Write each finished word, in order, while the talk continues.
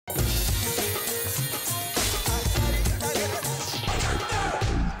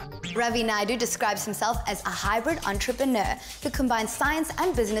Ravi Naidoo describes himself as a hybrid entrepreneur who combines science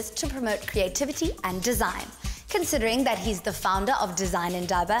and business to promote creativity and design. Considering that he's the founder of Design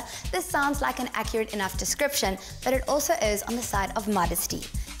Indaba, this sounds like an accurate enough description, but it also is on the side of modesty.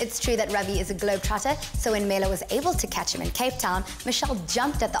 It's true that Ravi is a globetrotter, so when Mela was able to catch him in Cape Town, Mishal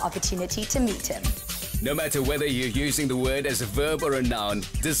jumped at the opportunity to meet him. No matter whether you're using the word as a verb or a noun,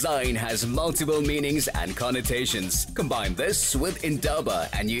 design has multiple meanings and connotations. Combine this with Indaba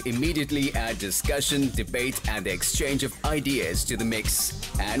and you immediately add discussion, debate and the exchange of ideas to the mix.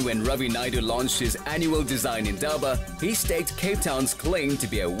 And when Ravi Naidoo launched his annual Design Indaba, he staked Cape Town's claim to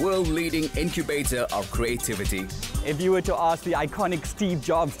be a world-leading incubator of creativity. If you were to ask the iconic Steve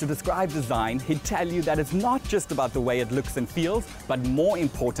Jobs to describe design, he'd tell you that it's not just about the way it looks and feels, but more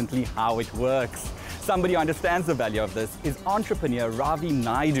importantly, how it works. Somebody who understands the value of this is entrepreneur Ravi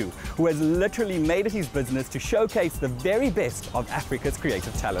Naidoo, who has literally made it his business to showcase the very best of Africa's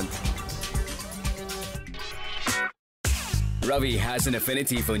creative talent. Ravi has an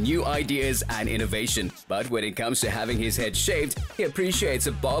affinity for new ideas and innovation, but when it comes to having his head shaved, he appreciates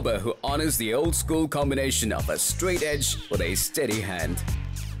a barber who honors the old-school combination of a straight edge with a steady hand.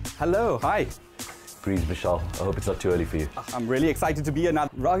 Hello, hi. Greetings, Mishal. I hope it's not too early for you. I'm really excited to be here now.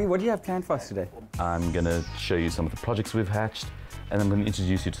 Ravi, what do you have planned for us today? I'm going to show you some of the projects we've hatched, and I'm going to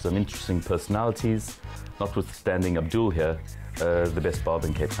introduce you to some interesting personalities, notwithstanding Abdul here, the best barber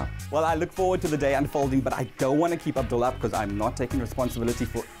in Cape Town. Well, I look forward to the day unfolding, but I don't want to keep Abdul up because I'm not taking responsibility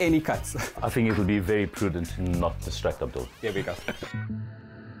for any cuts. I think it will be very prudent to not distract Abdul. Here we go.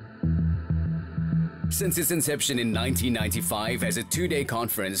 Since its inception in 1995 as a two-day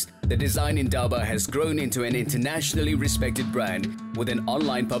conference, the Design Indaba has grown into an internationally respected brand with an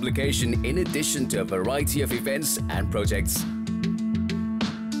online publication in addition to a variety of events and projects.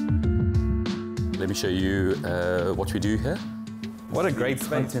 Let me show you what we do here. What a great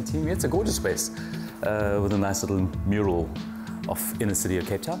space. Team. It's a gorgeous space with a nice little mural of inner city of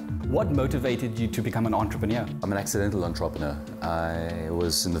Cape Town. What motivated you to become an entrepreneur? I'm an accidental entrepreneur. I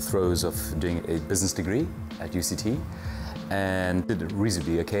was in the throes of doing a business degree at UCT and did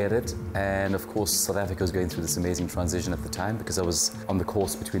reasonably okay at it. And of course, South Africa was going through this amazing transition at the time because I was on the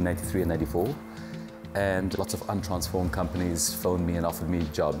course between 93 and 94. And lots of untransformed companies phoned me and offered me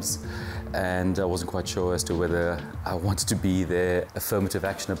jobs. And I wasn't quite sure as to whether I wanted to be their affirmative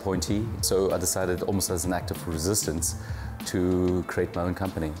action appointee. So I decided, almost as an act of resistance, to create my own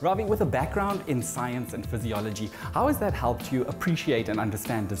company. Ravi, with a background in science and physiology, how has that helped you appreciate and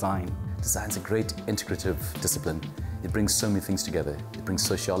understand design? Design's a great integrative discipline. It brings so many things together. It brings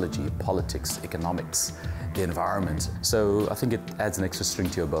sociology, politics, economics, the environment. So I think it adds an extra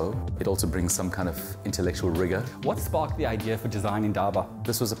string to your bow. It also brings some kind of intellectual rigor. What sparked the idea for Design Indaba?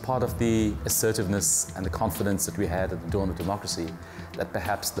 This was a part of the assertiveness and the confidence that we had at the dawn of democracy, that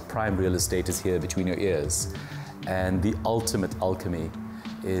perhaps the prime real estate is here between your ears. And the ultimate alchemy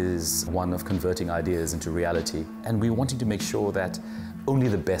is one of converting ideas into reality. And we wanted to make sure that only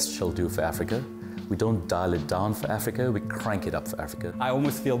the best shall do for Africa. We don't dial it down for Africa, we crank it up for Africa. I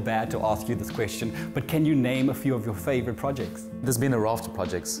almost feel bad to ask you this question, but can you name a few of your favorite projects? There's been a raft of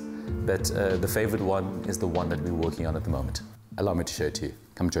projects, but the favorite one is the one that we're working on at the moment. Allow me to show it to you.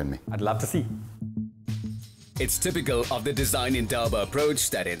 Come join me. I'd love to see. It's typical of the Design Indaba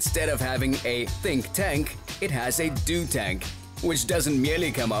approach that instead of having a think tank, it has a do tank, which doesn't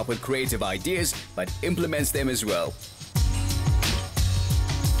merely come up with creative ideas, but implements them as well.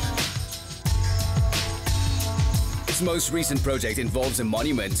 Its most recent project involves a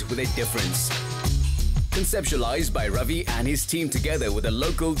monument with a difference. Conceptualized by Ravi and his team together with a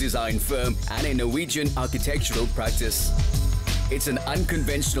local design firm and a Norwegian architectural practice. It's an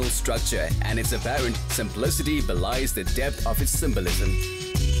unconventional structure, and its apparent simplicity belies the depth of its symbolism.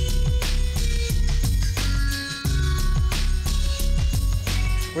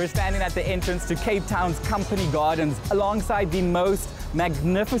 We're standing at the entrance to Cape Town's Company Gardens alongside the most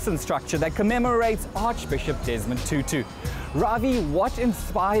magnificent structure that commemorates Archbishop Desmond Tutu. Ravi, what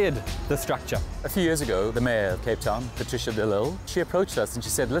inspired the structure? A few years ago, the mayor of Cape Town, Patricia de Lille, she approached us and she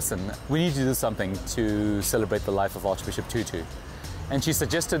said, listen, we need to do something to celebrate the life of Archbishop Tutu. And she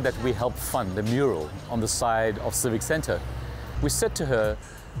suggested that we help fund a mural on the side of Civic Centre. We said to her,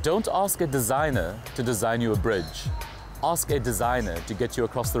 don't ask a designer to design you a bridge. Ask a designer to get you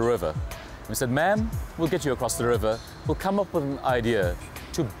across the river. We said, ma'am, we'll get you across the river. We'll come up with an idea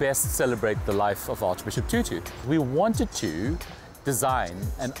to best celebrate the life of Archbishop Tutu. We wanted to design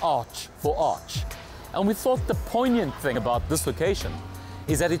an arch for arch. And we thought the poignant thing about this location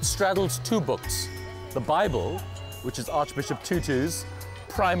is that it straddles two books. The Bible, which is Archbishop Tutu's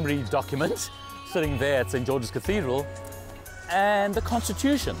primary document, sitting there at St. George's Cathedral, and the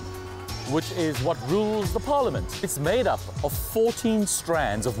Constitution, which is what rules the parliament. It's made up of 14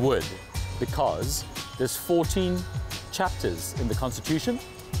 strands of wood because there's 14 chapters in the Constitution,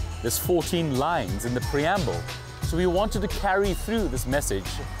 there's 14 lines in the preamble. So we wanted to carry through this message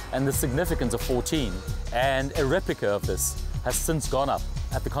and the significance of 14, and a replica of this has since gone up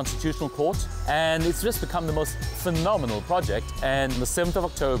at the Constitutional Court, and it's just become the most phenomenal project. And on the 7th of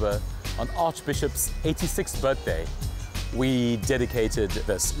October, on Archbishop's 86th birthday, we dedicated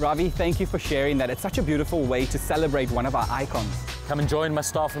this. Ravi, thank you for sharing that. It's such a beautiful way to celebrate one of our icons. Come and join my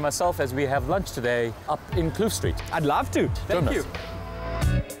staff and myself as we have lunch today up in Kloof Street. I'd love to. Thank you.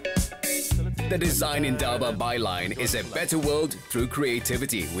 The Design Indaba byline is a better world through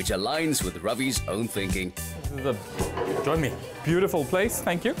creativity, which aligns with Ravi's own thinking. Join me. Beautiful place,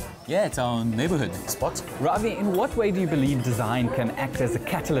 thank you. Yeah, it's our neighborhood spot. Ravi, in what way do you believe design can act as a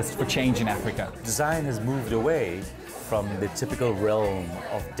catalyst for change in Africa? Design has moved away from the typical realm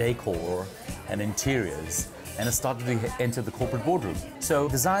of decor and interiors, and it's started to enter the corporate boardroom. So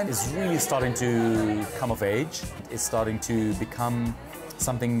design is really starting to come of age. It's starting to become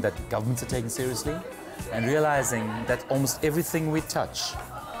something that governments are taking seriously, and realizing that almost everything we touch,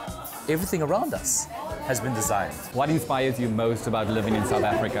 everything around us, has been designed. What inspires you most about living in South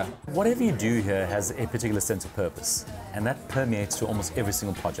Africa? Whatever you do here has a particular sense of purpose, and that permeates to almost every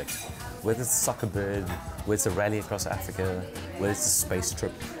single project. Whether it's a soccer bid, whether it's a rally across Africa, whether it's a space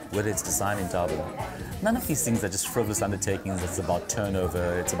trip, whether it's Design Indaba. None of these things are just frivolous undertakings. It's about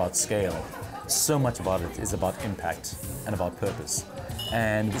turnover, it's about scale. So much about it is about impact and about purpose.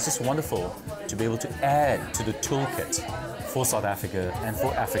 And it's just wonderful to be able to add to the toolkit for South Africa and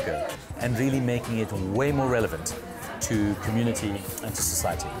for Africa, and really making it way more relevant to community and to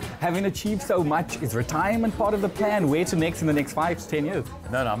society. Having achieved so much, is retirement part of the plan? Where to next in the next 5 to 10 years?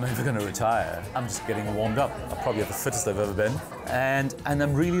 No, I'm never going to retire. I'm just getting warmed up. I'm probably the fittest I've ever been. And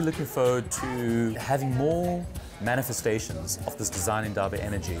I'm really looking forward to having more manifestations of this Design Indaba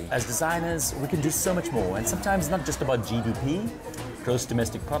energy. As designers, we can do so much more, and sometimes not just about GDP, gross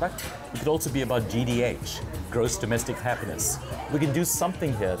domestic product, it could also be about GDH, gross domestic happiness. We can do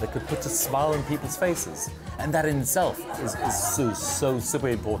something here that could put a smile on people's faces, and that in itself is so super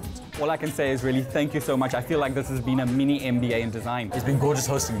important. All I can say is really thank you so much. I feel like this has been a mini MBA in design. It's been gorgeous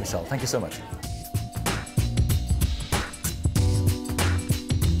hosting you, Mishal. Thank you so much.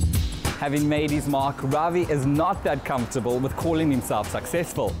 Having made his mark, Ravi is not that comfortable with calling himself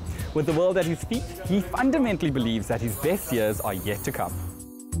successful. With the world at his feet, he fundamentally believes that his best years are yet to come.